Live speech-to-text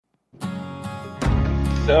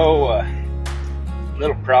So,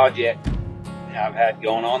 little project I've had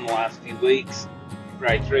going on the last few weeks,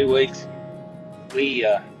 right, 3 weeks. We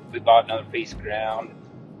bought another piece of ground.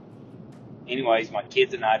 Anyways, my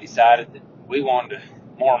kids and I decided that we wanted to,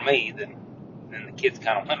 more me than the kids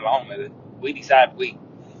kind of went along with it. We decided we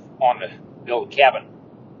wanted to build a cabin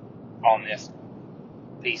on this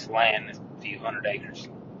piece of land, this few hundred acres.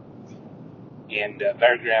 And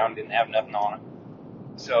bare ground, didn't have nothing on it.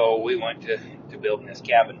 So we went to building this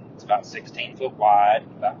cabin. It's about 16 foot wide,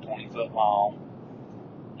 about 20 foot long.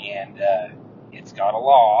 And it's got a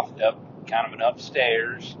loft up, kind of an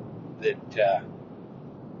upstairs that,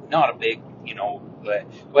 not a big, but,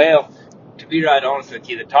 well, to be right honest with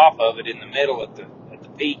you, the top of it in the middle at the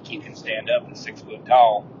peak, you can stand up at 6 foot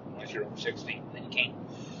tall, unless you're over 6 feet, then you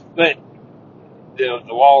can't. But the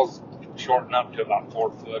walls shorten up to about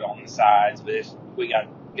 4 foot on the sides, but we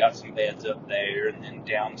got some beds up there, and then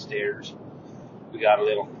downstairs we got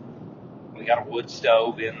a wood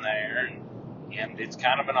stove in there, and it's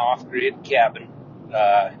kind of an off-grid cabin.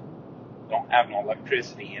 Don't have no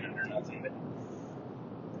electricity in it or nothing, but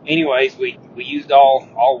anyways, we used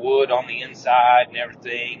all wood on the inside and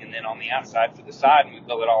everything, and then on the outside for the side, and we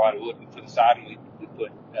built it all out of wood, but for the side, and we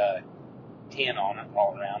put tin on it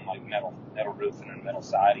all around, like metal roofing and metal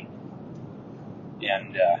siding.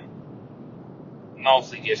 And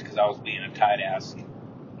mostly just because I was being a tight ass and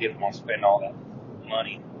didn't want to spend all that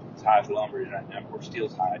money. As high as lumber is right now, of course,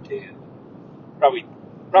 steel's high too. Probably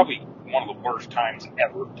one of the worst times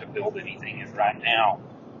ever to build anything is right now.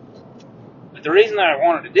 But the reason that I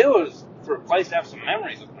wanted to do it was for a place to have some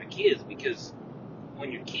memories with my kids, because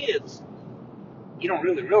when you're kids, you don't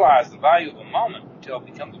really realize the value of a moment until it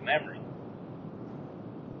becomes a memory.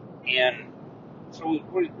 And so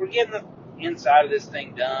we're getting the inside of this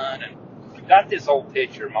thing done, and I've got this old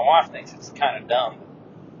picture. My wife thinks it's kind of dumb.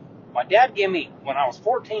 My dad gave me, when I was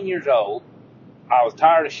 14 years old, I was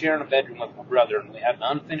tired of sharing a bedroom with my brother, and we had an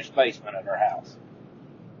unfinished basement at our house.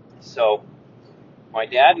 So my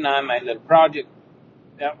dad and I made a little project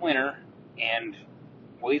that winter, and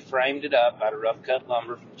we framed it up out of rough cut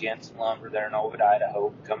lumber from Jensen Lumber there in Ovid,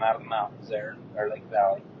 Idaho, come out of the mountains there in Bear Lake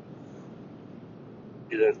Valley.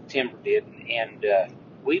 The timber did, and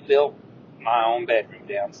we built my own bedroom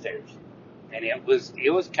downstairs, and it was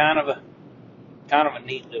kind of a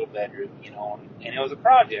neat little bedroom, and it was a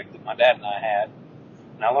project that my dad and I had,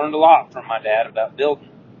 and I learned a lot from my dad about building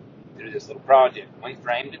through this little project. We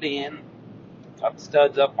framed it in, got the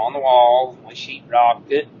studs up on the walls, and we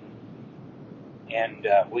sheetrocked it, and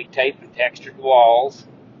we taped and textured the walls,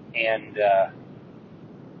 and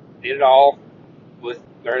did it all with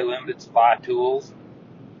very limited supply tools.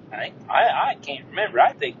 I can't remember.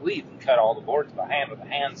 I think we even cut all the boards by hand with a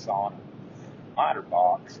handsaw and a miter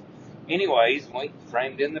box. Anyways, we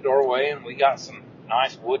framed in the doorway, and we got some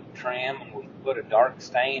nice wood trim, and we put a dark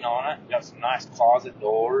stain on it. Got some nice closet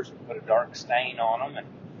doors, and put a dark stain on them. And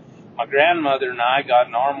my grandmother and I got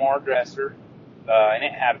an armoire dresser, and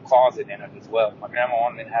it had a closet in it as well. My grandma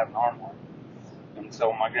wanted me to have an armoire, and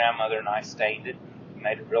so my grandmother and I stained it,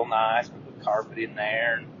 made it real nice. We put carpet in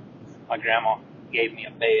there, and my grandma gave me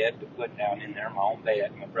a bed to put down in there, my own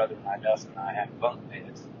bed. My brother and I, Dustin and I, had bunk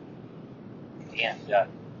beds. And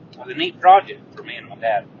it was a neat project for me and my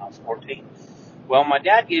dad when I was 14. Well, my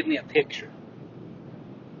dad gave me a picture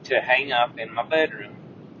to hang up in my bedroom.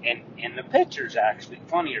 And the picture's actually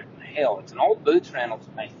funnier than hell. It's an old Boots Reynolds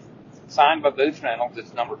painting, signed by Boots Reynolds.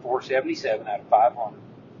 It's number 477 out of 500.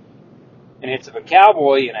 And it's of a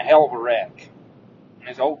cowboy in a hell of a wreck. And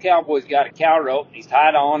this old cowboy's got a cow rope, and he's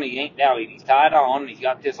tied on. He ain't dallied. He's tied on, and he's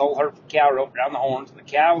got this old Hereford cow rope around the horns. And the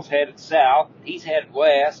cow's headed south, and he's headed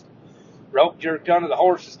west. Rope jerked under the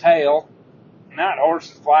horse's tail, and that horse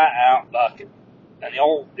is flat out bucking. And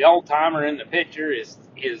the old timer in the picture is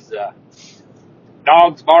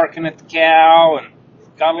dog's barking at the cow, and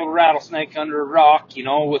got a little rattlesnake under a rock,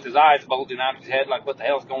 with his eyes bulging out of his head, like what the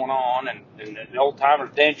hell's going on? And the old timer's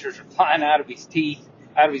dentures are flying out of his teeth,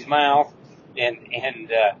 out of his mouth. And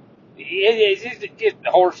the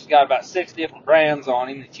horse has got about 6 different brands on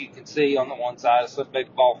him that you can see on the one side. It's a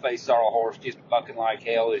big bald-faced sorrel horse just bucking like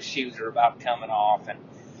hell. His shoes are about coming off. And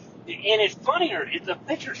it's funnier. The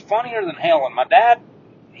picture's funnier than hell. And my dad,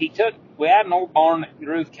 we had an old barn that the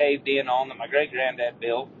roof caved in on that my great-granddad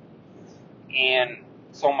built. And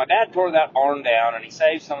so my dad tore that barn down, and he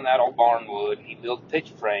saved some of that old barn wood, and he built a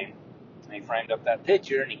picture frame. And he framed up that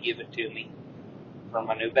picture, and he gave it to me for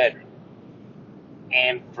my new bedroom.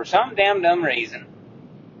 And for some damn dumb reason,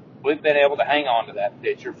 we've been able to hang on to that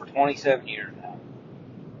picture for 27 years now.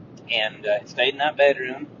 And it stayed in that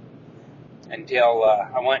bedroom until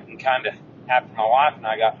I went and after my wife and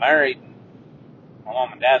I got married, my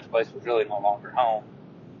mom and dad's place was really no longer home,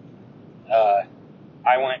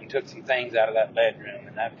 I went and took some things out of that bedroom,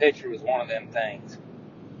 and that picture was one of them things.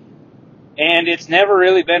 And it's never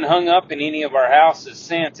really been hung up in any of our houses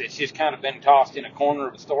since. It's just kind of been tossed in a corner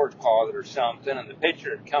of a storage closet or something, and the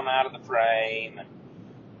picture had come out of the frame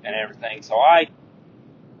and everything. So I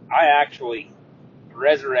actually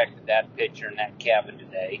resurrected that picture in that cabin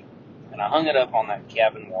today, and I hung it up on that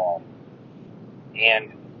cabin wall.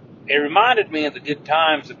 And it reminded me of the good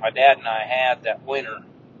times that my dad and I had that winter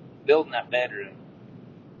building that bedroom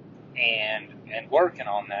and working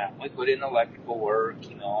on that. We put in electrical work,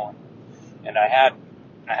 and I had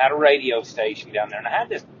a radio station down there, and I had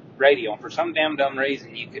this radio, and for some damn dumb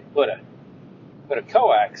reason you could put a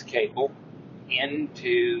coax cable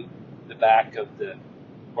into the back of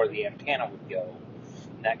where the antenna would go.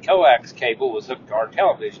 And that coax cable was hooked to our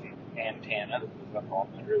television antenna that was up on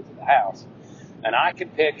the roof of the house. And I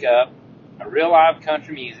could pick up a real live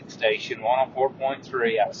country music station,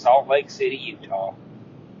 104.3 out of Salt Lake City, Utah.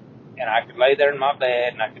 And I could lay there in my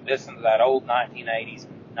bed and I could listen to that old 1980s,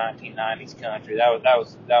 1990s country. That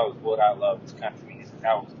was what I loved, was country music.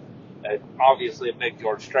 I was obviously a big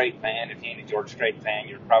George Strait fan. If you ain't a George Strait fan,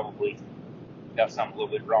 you're probably got something a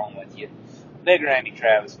little bit wrong with you. Big Randy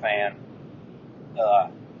Travis fan.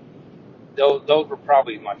 Those were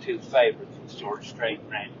probably my two favorites, was George Strait and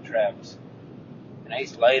Randy Travis. And I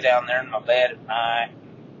used to lay down there in my bed at night,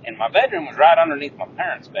 and my bedroom was right underneath my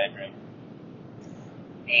parents' bedroom.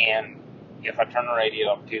 And if I turned the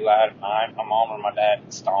radio up too loud at night, my mom or my dad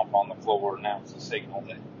would stomp on the floor, and that was the signal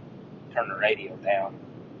to turn the radio down.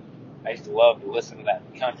 I used to love to listen to that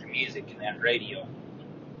country music in that radio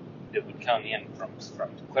that would come in from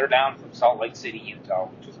clear down from Salt Lake City, Utah,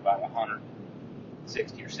 which was about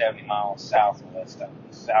 160 or 70 miles southwest of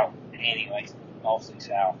us. South, anyways, mostly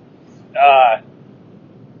south.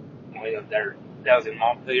 We lived there. That was in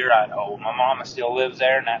Montpelier, Idaho. My mama still lives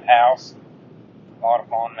there in that house. A lot of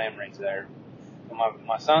fond memories there.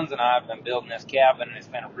 My sons and I have been building this cabin, and it's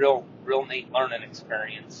been a real neat learning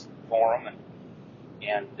experience for them.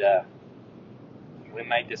 And we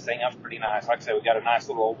made this thing up pretty nice. Like I said, we got a nice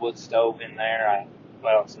little old wood stove in there.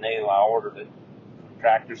 It's new. I ordered it from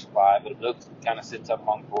Tractor Supply, but it kind of sits up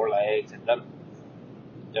on 4 legs. It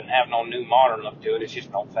doesn't have no new modern look to it. It's just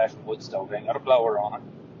an old-fashioned wood stove. It ain't got a blower on it.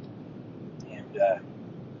 And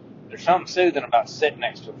there's something soothing about sitting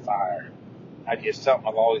next to a fire. Just something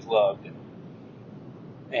I've always loved.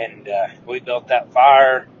 And we built that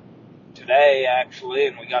fire today, actually,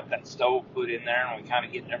 and we got that stove put in there, and we kind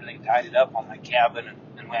of getting everything tidied up on that cabin,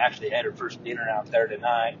 and we actually had our first dinner out there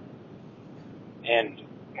tonight. And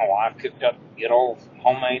my wife cooked up good old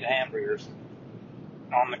homemade hamburgers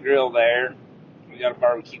on the grill there. We got a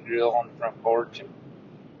barbecue grill on the front porch,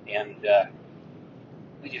 and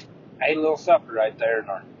we just ate a little supper right there in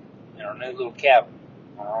our new little cabin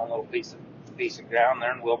on our own little piece of ground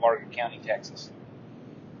there in Wilbarger County, Texas.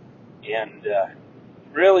 And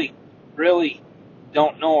really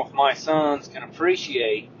don't know if my sons can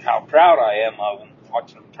appreciate how proud I am of them,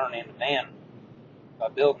 watching them turn into men by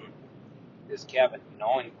building this cabin.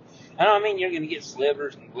 And I mean, you're going to get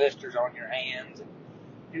slivers and blisters on your hands, and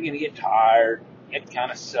you're going to get tired. It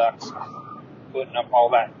kind of sucks putting up all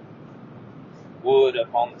that wood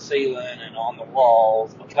up on the ceiling and on the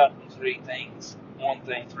walls, and cutting one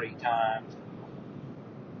thing 3 times.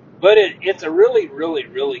 But it's a really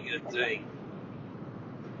good thing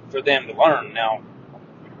for them to learn. Now,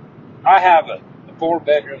 I have a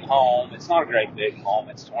 4-bedroom home. It's not a great big home.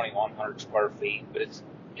 It's 2,100 square feet, but it's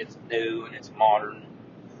new and it's modern.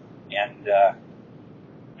 And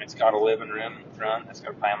it's got a living room in the front. It's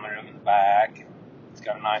got a family room in the back. It's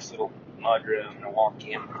got a nice little mud room and a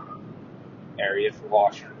walk-in area for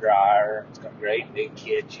washer and dryer. It's got a great big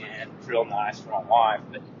kitchen. It's real nice for my wife.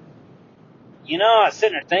 But I was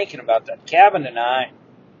sitting there thinking about that cabin tonight,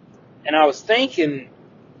 and I was thinking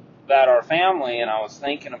about our family, and I was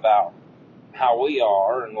thinking about how we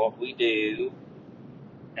are and what we do.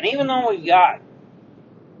 And even though we've got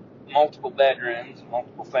multiple bedrooms,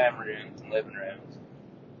 multiple family rooms and living rooms,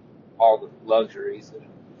 all the luxuries that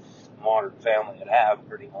a modern family would have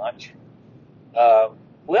pretty much,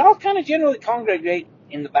 we all kind of generally congregate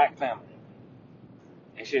in the back family.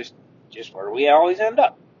 It's just where we always end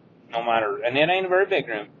up. No matter, and it ain't a very big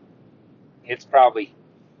room. It's probably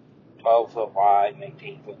 12 foot wide and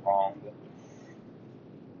 18 foot long.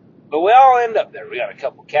 But we all end up there. We got a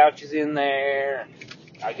couple couches in there.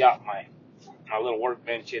 And I got my little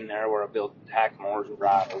workbench in there where I build hackmores and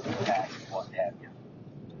rifles and hacks and what have you.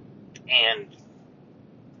 And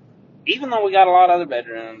even though we got a lot of other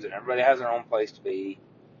bedrooms and everybody has their own place to be,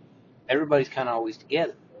 everybody's kind of always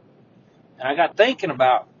together. And I got thinking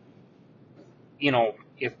about,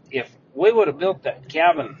 if we would have built that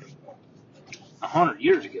cabin 100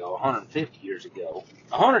 years ago, 150 years ago,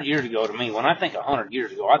 100 years ago to me, when I think 100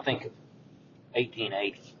 years ago, I think of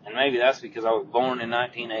 1880. And maybe that's because I was born in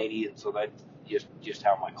 1980, and so that's just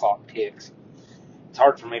how my clock ticks. It's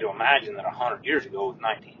hard for me to imagine that 100 years ago was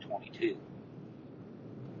 1922.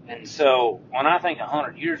 And so when I think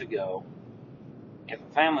 100 years ago, if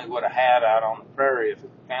a family would have had out on the prairie, if a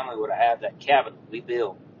family would have had that cabin that we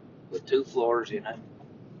built with 2 floors in it,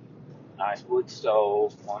 nice wood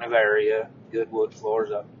stove, plenty of area, good wood floors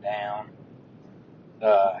up and down,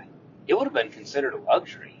 it would have been considered a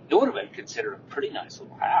luxury. It would have been considered a pretty nice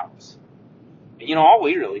little house. And all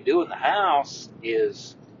we really do in the house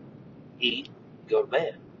is eat, go to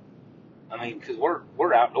bed. I mean, because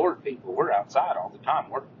we're outdoors people. We're outside all the time.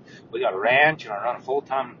 We got a ranch, and I run a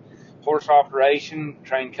full-time horse operation,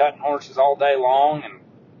 train cutting horses all day long, and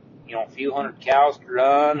a few hundred cows to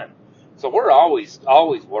run, and so we're always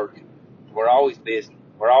working. We're always busy.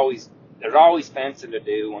 There's always fencing to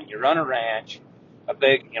do. When you run a ranch, a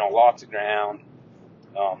big, lots of ground.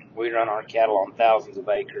 We run our cattle on thousands of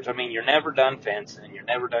acres. I mean, you're never done fencing. You're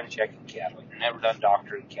never done checking cattle. You're never done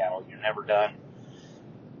doctoring cattle. You're never done,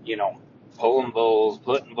 pulling bulls,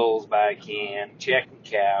 putting bulls back in, checking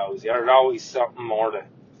cows. There's always something more to,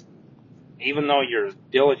 even though you're as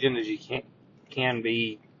diligent as you can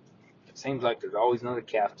be, it seems like there's always another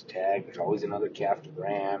calf to tag. There's always another calf to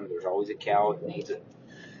brand. There's always a cow that needs a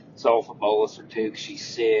sulfa bolus or 2 because she's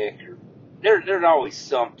sick. Or there's always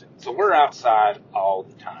something. So we're outside all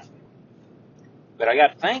the time. But I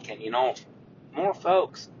got thinking, more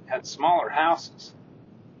folks had smaller houses,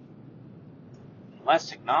 less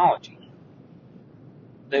technology.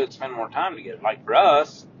 They would spend more time together. Like for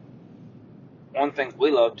us, one thing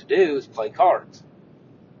we love to do is play cards.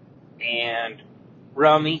 And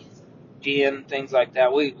rummy, gin, things like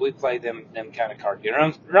that. We play them kind of card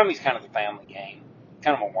games. Rummy's kind of the family game.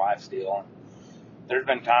 Kind of my wife's deal. There's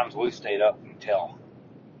been times we've stayed up until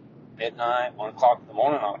midnight, 1 o'clock in the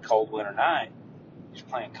morning on a cold winter night, just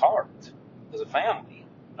playing cards as a family.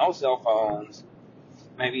 No cell phones.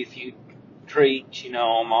 Maybe a few treats,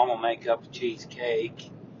 Mom will make up a cheesecake,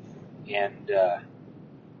 and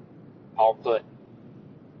I'll put,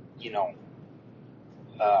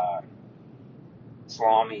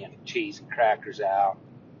 salami and cheese and crackers out,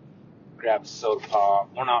 grab a soda pop.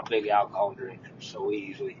 We're not big alcohol drinkers, so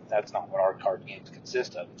that's not what our card games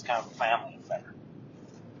consist of. It's kind of a family affair.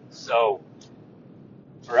 So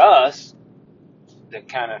for us, that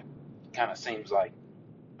kind of seems like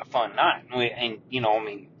a fun night.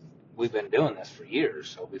 We've been doing this for years,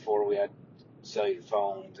 so before we had cellular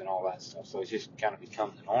phones and all that stuff, so it's just kind of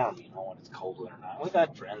become the norm, when it's cold winter night. We've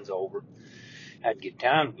had friends over, had good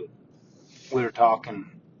times, but we were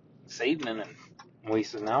talking this evening, and we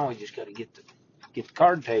said, no, we just got to get the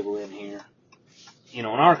card table in here. And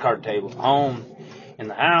our card table at home in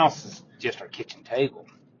the house is just our kitchen table.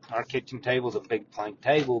 Our kitchen table is a big plank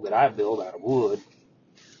table that I built out of wood.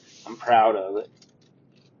 I'm proud of it.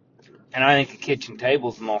 And I think a kitchen table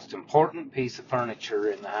is the most important piece of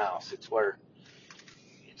furniture in the house. It's where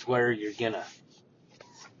you're going to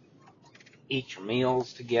eat your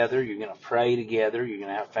meals together. You're going to pray together. You're going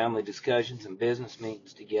to have family discussions and business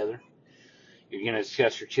meetings together. You're going to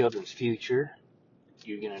discuss your children's future.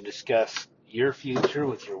 You're going to discuss your future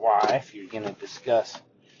with your wife. You're going to discuss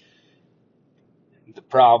the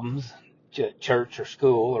problems, church or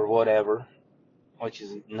school or whatever, which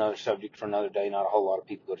is another subject for another day. Not a whole lot of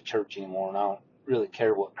people go to church anymore, and I don't really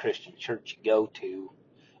care what Christian church you go to.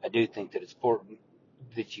 I do think that it's important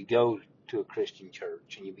that you go to a Christian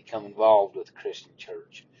church and you become involved with a Christian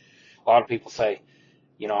church. A lot of people say,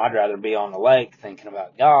 I'd rather be on the lake thinking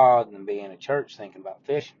about God than be in a church thinking about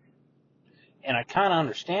fishing. And I kind of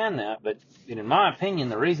understand that, but in my opinion,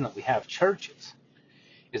 the reason that we have churches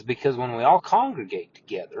is because when we all congregate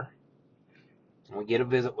together, and we get a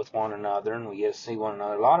visit with one another, and we get to see one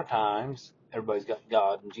another, a lot of times, everybody's got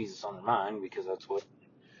God and Jesus on their mind, because that's what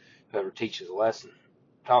whoever teaches a lesson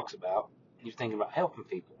talks about. You're thinking about helping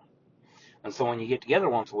people. And so when you get together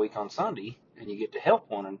once a week on Sunday, and you get to help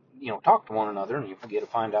talk to one another, and you get to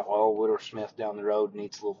find out, well, Widow Smith down the road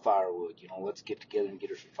needs a little firewood. Let's get together and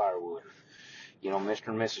get her some firewood. Mr.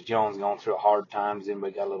 and Mrs. Jones going through a hard time. Has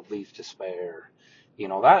anybody got a little beef to spare?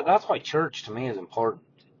 That's why church to me is important.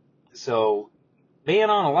 So being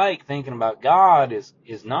on a lake thinking about God is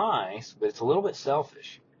nice, but it's a little bit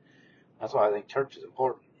selfish. That's why I think church is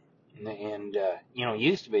important. And it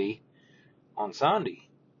used to be on Sunday,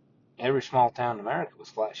 every small town in America was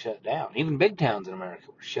flat shut down. Even big towns in America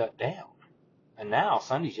were shut down. And now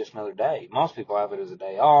Sunday's just another day. Most people have it as a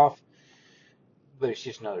day off. but it's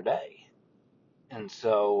just another day. And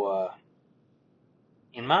so,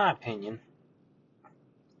 in my opinion,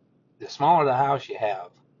 the smaller the house you have,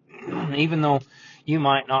 even though you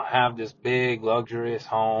might not have this big luxurious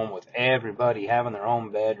home with everybody having their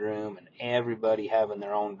own bedroom and everybody having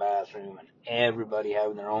their own bathroom and everybody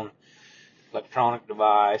having their own electronic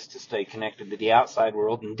device to stay connected to the outside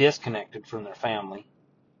world and disconnected from their family,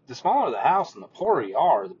 the smaller the house and the poorer you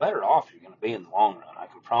are, the better off you're going to be in the long run. I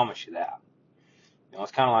can promise you that.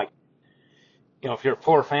 It's kind of like, if you're a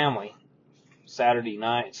poor family, Saturday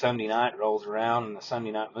night, Sunday night rolls around and the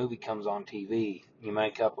Sunday night movie comes on TV. You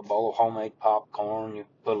make up a bowl of homemade popcorn, you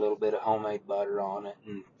put a little bit of homemade butter on it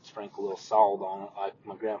and sprinkle a little salt on it like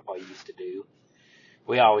my grandpa used to do.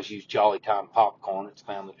 We always use Jolly Time popcorn. It's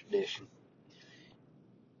family tradition.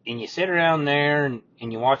 And you sit around there and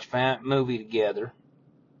you watch a movie together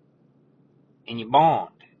and you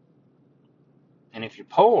bond. And if you're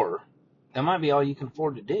poor, that might be all you can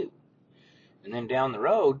afford to do. And then down the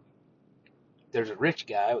road, there's a rich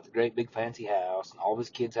guy with a great big fancy house, and all of his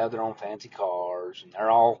kids have their own fancy cars, and they're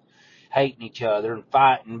all hating each other and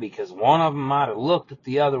fighting because one of them might have looked at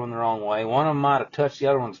the other one the wrong way. One of them might have touched the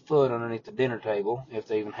other one's foot underneath the dinner table, if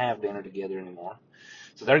they even have dinner together anymore.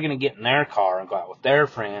 So they're going to get in their car and go out with their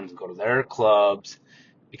friends and go to their clubs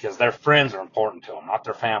because their friends are important to them, not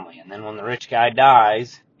their family. And then when the rich guy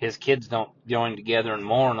dies, his kids don't join together and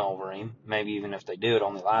mourn over him. Maybe even if they do, it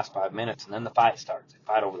only lasts 5 minutes, and then the fight starts. They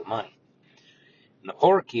fight over the money. And the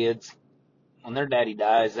poor kids, when their daddy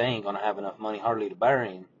dies, they ain't going to have enough money hardly to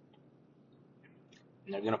bury him.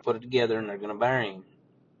 And they're going to put it together and they're going to bury him.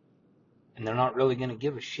 And they're not really going to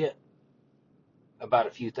give a shit about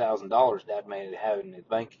a few $1,000s dad may have in his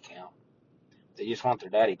bank account. They just want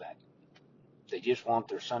their daddy back. They just want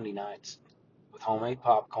their Sunday nights with homemade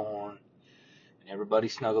popcorn and everybody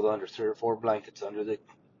snuggled under 3 or 4 blankets under the,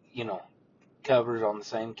 covers on the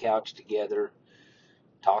same couch together,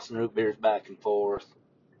 tossing root beers back and forth.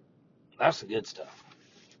 That's the good stuff.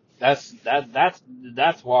 That's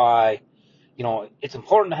why, it's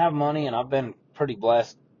important to have money, and I've been pretty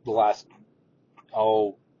blessed the last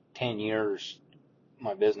 10 years.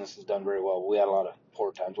 My business has done very well. We had a lot of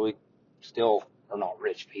poor times. We still are not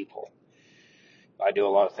rich people. I do a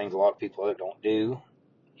lot of things a lot of people other don't do,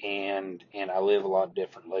 and I live a lot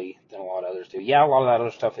differently than a lot of others do. Yeah, a lot of that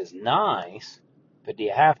other stuff is nice, but do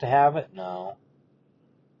you have to have it? No.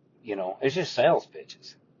 It's just sales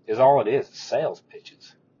pitches. Is all it is sales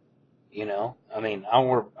pitches.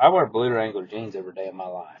 I wear Blue Wrangler jeans every day of my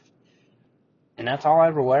life. And that's all I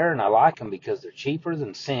ever wear, and I like them because they're cheaper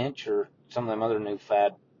than Cinch or some of them other new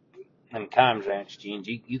fad, them Kimes Ranch jeans.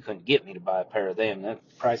 You couldn't get me to buy a pair of them. The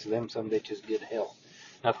price of them, some bitches, good hell.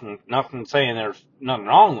 Nothing saying there's nothing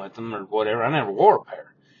wrong with them or whatever. I never wore a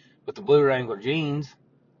pair. But the Blue Wrangler jeans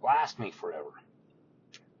last me forever.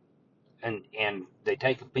 And they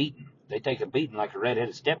take a beating. They take a beating like a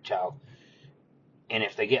redheaded stepchild. And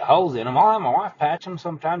if they get holes in them, I'll have my wife patch them.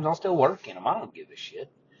 Sometimes I'll still work in them. I don't give a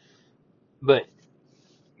shit. But,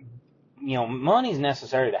 money's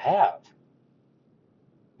necessary to have.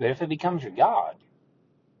 But if it becomes your God,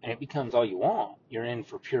 and it becomes all you want, you're in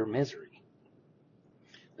for pure misery.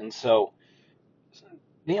 And so,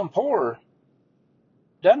 being poor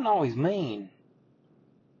doesn't always mean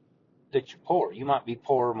that you're poor. You might be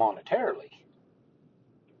poor monetarily,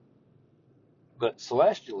 but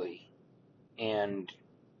celestially and,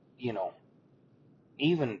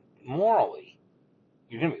 even morally,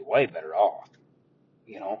 you're going to be way better off.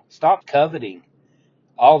 Stop coveting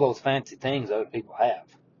all those fancy things other people have.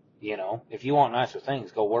 If you want nicer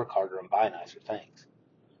things, go work harder and buy nicer things.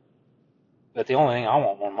 But the only thing I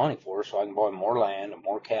want more money for is so I can buy more land and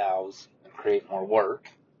more cows and create more work,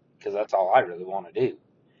 because that's all I really want to do.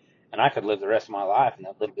 And I could live the rest of my life in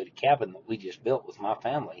that little bitty cabin that we just built with my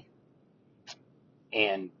family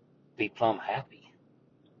and be plumb happy.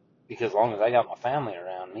 Because as long as I got my family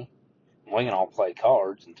around me, and we can all play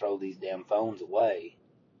cards and throw these damn phones away,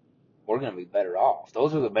 we're going to be better off.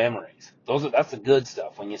 Those are the memories. That's the good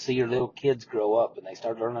stuff. When you see your little kids grow up and they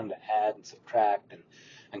start learning to add and subtract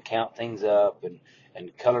and count things up and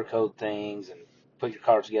color code things and put your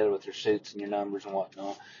cards together with your suits and your numbers and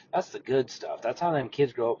whatnot. That's the good stuff. That's how them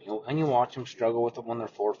kids grow up. And you watch them struggle with it when they're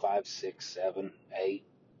 4, 5, 6, 7, 8,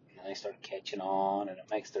 and they start catching on, and it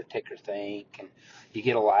makes their ticker think, and you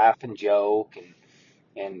get a laugh and joke,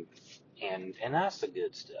 and that's the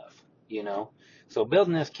good stuff, So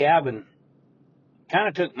building this cabin kind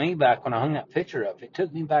of took me back when I hung that picture up. It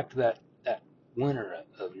took me back to that winter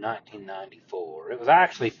of 1994. It was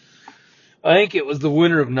actually, I think it was the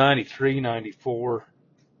winter of 93, 94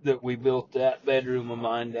 that we built that bedroom of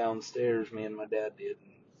mine downstairs. Me and my dad did,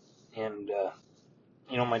 and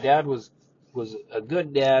My dad was a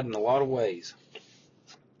good dad in a lot of ways.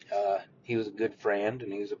 He was a good friend,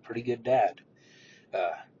 and he was a pretty good dad.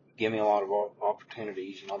 Uh, Gave me a lot of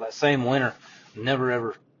opportunities. That same winter, never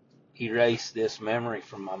ever erase this memory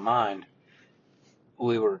from my mind.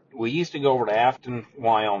 We used to go over to Afton,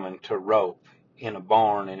 Wyoming to rope in a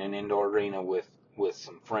barn in an indoor arena with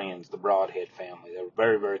some friends, the Broadhead family. They were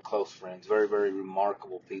very, very close friends, very, very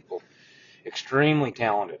remarkable people, extremely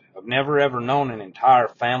talented. I've never ever known an entire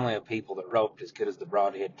family of people that roped as good as the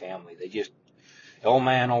Broadhead family.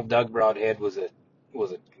 Old Doug Broadhead was a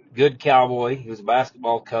good cowboy. He was a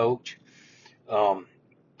basketball coach. Um,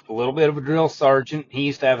 a little bit of a drill sergeant. He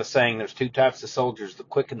used to have a saying, there's two types of soldiers, the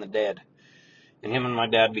quick and the dead. And him and my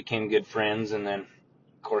dad became good friends. And then,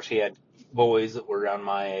 of course, he had boys that were around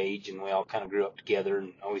my age, and we all kind of grew up together.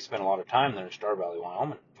 And we spent a lot of time there in Star Valley,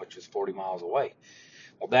 Wyoming, which is 40 miles away.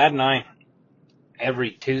 Well, Dad and I,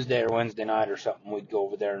 every Tuesday or Wednesday night or something, we'd go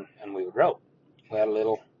over there and we would rope. We had a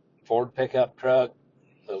little Ford pickup truck,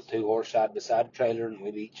 little 2-horse side-by-side trailer, and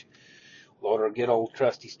we'd each load our good old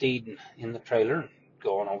trusty steed in the trailer and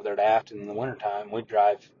go on over there to Afton in the wintertime. We'd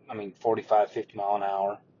drive, 45, 50 mile an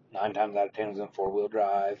hour. 9 times out of 10 it was in 4-wheel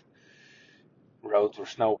drive. Roads were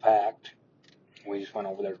snow-packed. We just went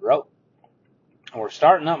over there to rope. We're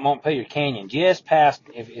starting up Montpelier Canyon, just past,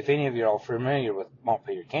 if any of you are familiar with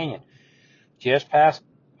Montpelier Canyon, just past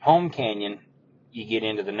Home Canyon, you get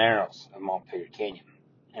into the narrows of Montpelier Canyon.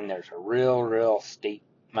 And there's a real steep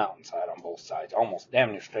mountainside on both sides, almost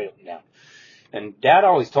damn near straight up and down. And Dad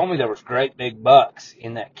always told me there was great big bucks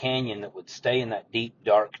in that canyon that would stay in that deep,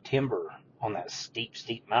 dark timber on that steep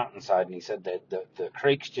mountainside. And he said that the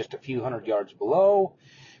creek's just a few hundred yards below,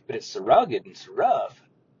 but it's so rugged and so rough,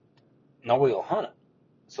 nobody will hunt it.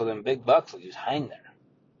 So them big bucks will just hang there.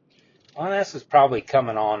 Well, this is probably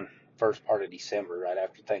coming on first part of December, right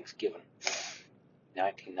after Thanksgiving,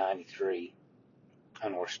 1993.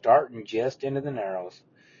 And we're starting just into the narrows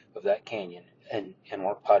of that canyon. And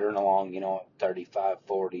we're puttering along, at 35,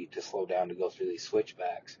 40 to slow down to go through these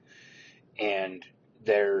switchbacks. And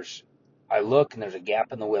I look and there's a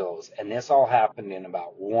gap in the willows. And this all happened in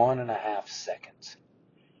about 1.5 seconds.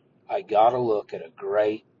 I got a look at a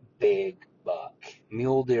great big buck,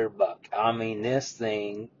 mule deer buck. This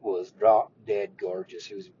thing was drop dead gorgeous.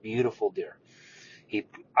 He was a beautiful deer.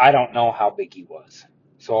 I don't know how big he was.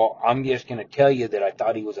 So I'm just going to tell you that I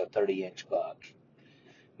thought he was a 30-inch buck.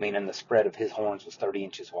 Meaning the spread of his horns was 30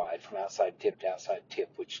 inches wide from outside tip to outside tip,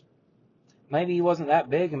 which maybe he wasn't that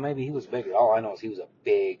big and maybe he was bigger. All I know is he was a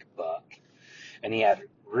big buck. And he had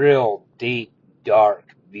real deep,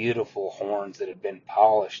 dark, beautiful horns that had been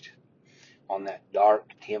polished on that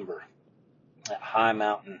dark timber, that high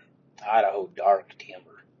mountain Idaho dark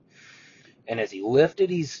timber. And as he lifted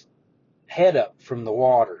his head up from the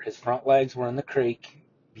water, his front legs were in the creek,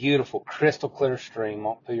 beautiful, crystal clear stream,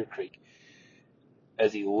 Montpelier Creek.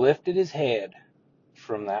 As he lifted his head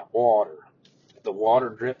from that water, the water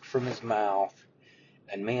dripped from his mouth,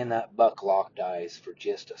 and me and that buck locked eyes for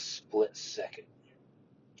just a split second.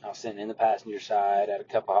 I was sitting in the passenger side, had a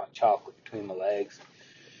cup of hot chocolate between my legs.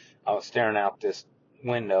 I was staring out this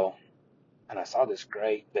window, and I saw this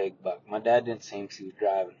great big buck. My dad didn't see him because he was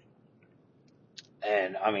driving.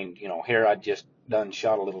 And, here I'd just done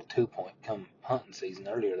shot a little 2-point come hunting season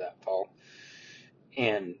earlier that fall,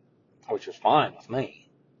 and which was fine with me.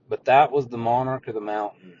 But that was the monarch of the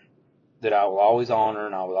mountain that I will always honor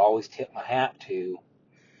and I will always tip my hat to.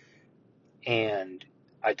 And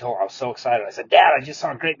I was so excited. I said, Dad, I just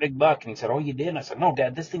saw a great big buck. And he said, oh, you did? And I said, no,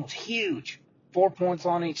 Dad, this thing was huge. 4 points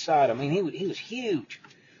on each side. He was huge.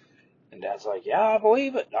 And Dad's like, yeah, I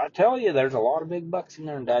believe it. I tell you, there's a lot of big bucks in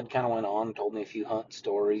there. And Dad kind of went on and told me a few hunt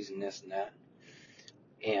stories and this and that.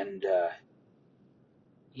 And,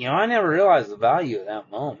 I never realized the value of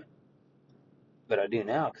that moment. But I do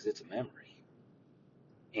now because it's a memory.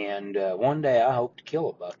 And one day I hope to kill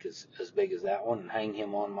a buck as big as that one and hang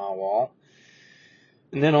him on my wall.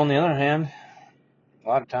 And then on the other hand, a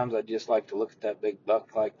lot of times I just like to look at that big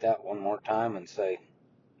buck like that one more time and say,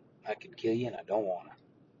 I could kill you and I don't want to.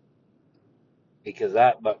 Because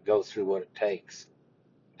that buck goes through what it takes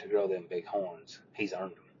to grow them big horns. He's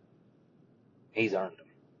earned them. He's earned them.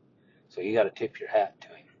 So you got to tip your hat to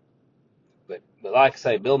him. But like I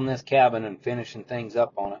say, building this cabin and finishing things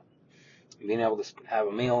up on it, and being able to have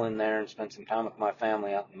a meal in there and spend some time with my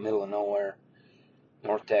family out in the middle of nowhere,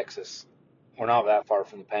 North Texas. We're not that far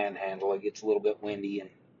from the Panhandle. It gets a little bit windy and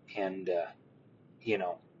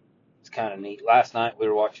it's kind of neat. Last night we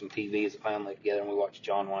were watching TV as a family together and we watched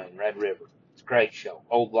John Wayne, Red River. It's a great show.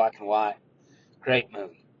 Old black and white. Great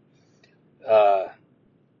movie.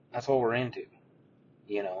 That's what we're into.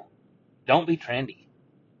 Don't be trendy.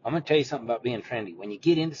 I'm going to tell you something about being trendy. When you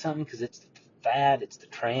get into something because it's the fad, it's the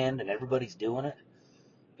trend, and everybody's doing it,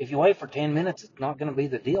 if you wait for 10 minutes, it's not going to be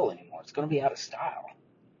the deal anymore. It's going to be out of style.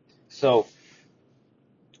 So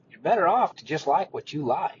you're better off to just like what you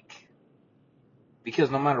like. Because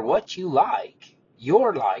no matter what you like,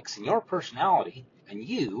 your likes and your personality and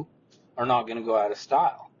you are not going to go out of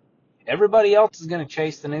style. Everybody else is going to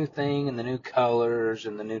chase the new thing and the new colors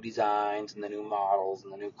and the new designs and the new models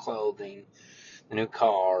and the new clothing, the new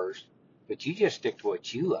cars. But you just stick to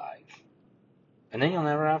what you like. And then you'll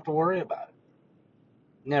never have to worry about it.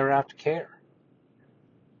 Never have to care.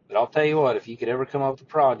 But I'll tell you what, if you could ever come up with a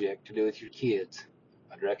project to do with your kids,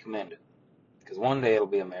 I'd recommend it. Because one day it'll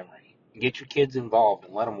be a memory. Get your kids involved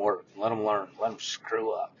and let them work and let them learn. Let them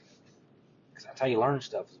screw up. Because that's how you learn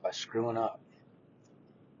stuff, is by screwing up.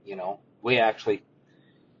 You know, we actually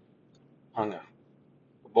hung a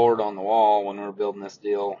board on the wall when we were building this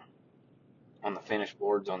deal, on the finished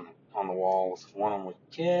boards on the walls. One of them was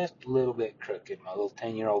just a little bit crooked. My little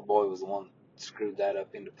 10-year-old boy was the one that screwed that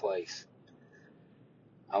up into place.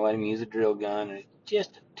 I let him use a drill gun, and it's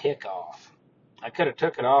just a tick off. I could have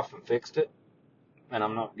took it off and fixed it, and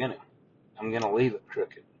I'm not gonna. I'm gonna leave it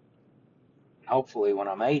crooked. Hopefully, when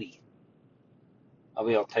I'm 80, I'll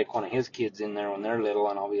be able to take one of his kids in there when they're little,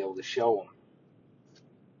 and I'll be able to show them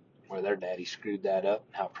where their daddy screwed that up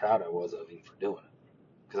and how proud I was of him for doing it,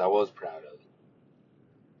 because I was proud of it.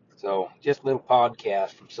 So, just a little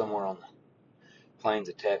podcast from somewhere on the plains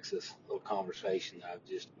of Texas, a little conversation that I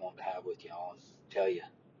just wanted to have with y'all and tell you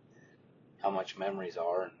how much memories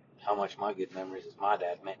are and how much my good memories as my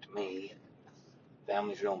dad meant to me.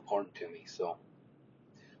 Family's real important to me. So,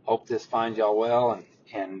 hope this finds y'all well,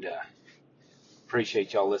 and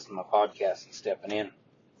appreciate y'all listening to my podcast and stepping in.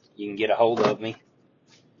 You can get a hold of me,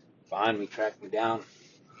 find me, track me down.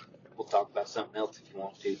 We'll talk about something else if you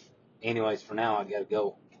want to. Anyways, for now, I gotta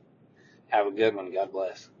go. Have a good one. God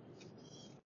bless.